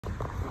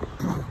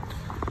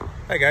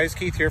Hi guys,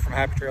 Keith here from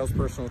Happy Trails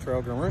Personal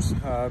Trail Groomers.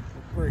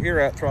 We're here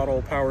at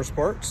Throttle Power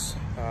Sports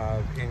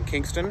in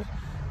Kingston.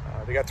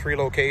 They got 3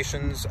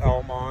 locations: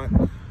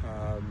 Almont,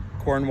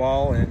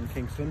 Cornwall, and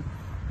Kingston.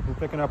 We're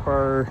picking up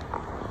our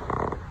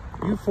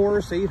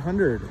uforce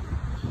 800.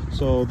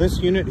 So this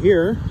unit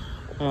here,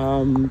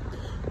 we're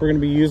going to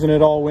be using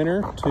it all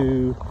winter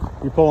to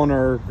be pulling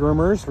our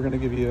groomers. We're going to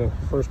give you a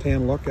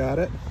first-hand look at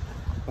it.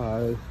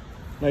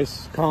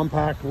 Nice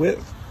compact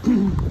width.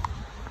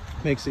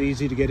 Makes it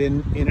easy to get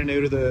in and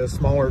out of the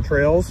smaller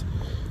trails.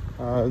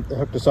 They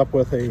hooked us up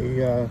with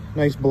a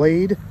nice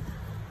blade,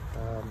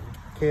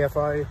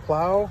 KFI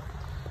plow.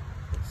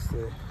 It's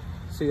the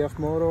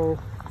Cfmoto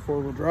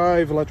 4-wheel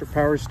drive, electric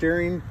power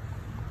steering,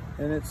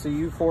 and it's the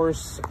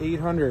uforce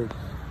 800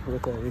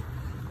 with a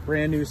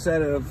brand new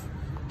set of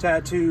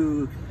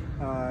tattoo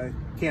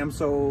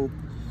Cfmoto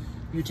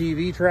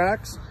UTV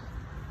tracks.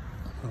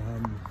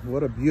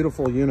 What a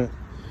beautiful unit.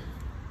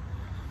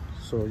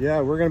 So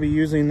yeah, we're going to be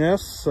using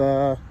this.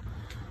 All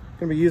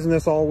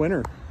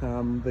winter.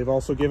 They've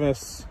also given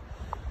us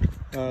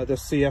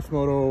this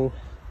Cfmoto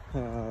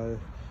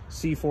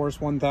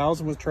C-Force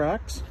 1000 with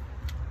tracks.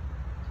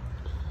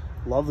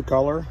 Love the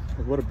color.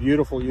 What a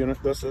beautiful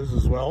unit this is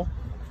as well.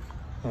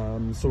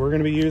 So we're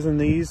going to be using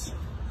these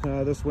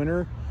this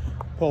winter.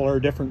 Pull our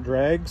different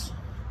drags.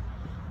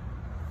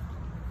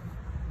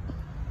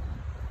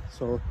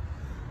 So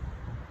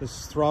this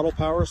is Throttle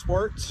Power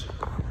Sports.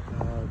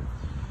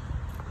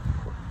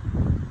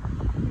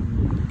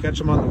 Catch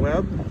them on the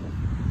web.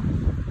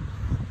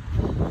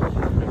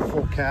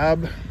 Full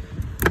cab.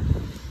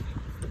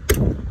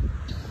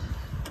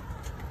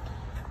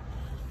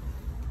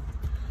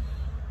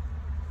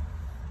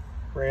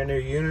 Brand new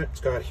unit.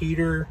 It's got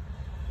heater,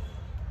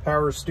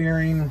 power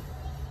steering,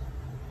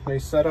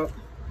 nice setup,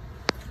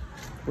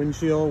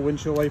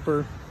 windshield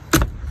wiper.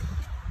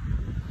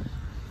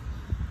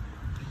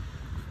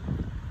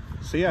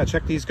 So yeah,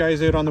 check these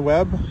guys out on the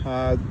web.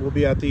 We'll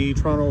be at the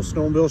Toronto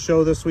Snowmobile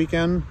Show this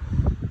weekend.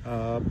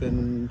 Up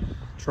in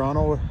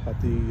Toronto at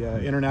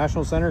the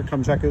International Center.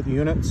 Come check out the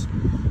units,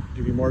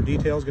 give you more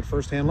details, get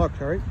first-hand look.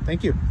 All right,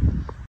 thank you.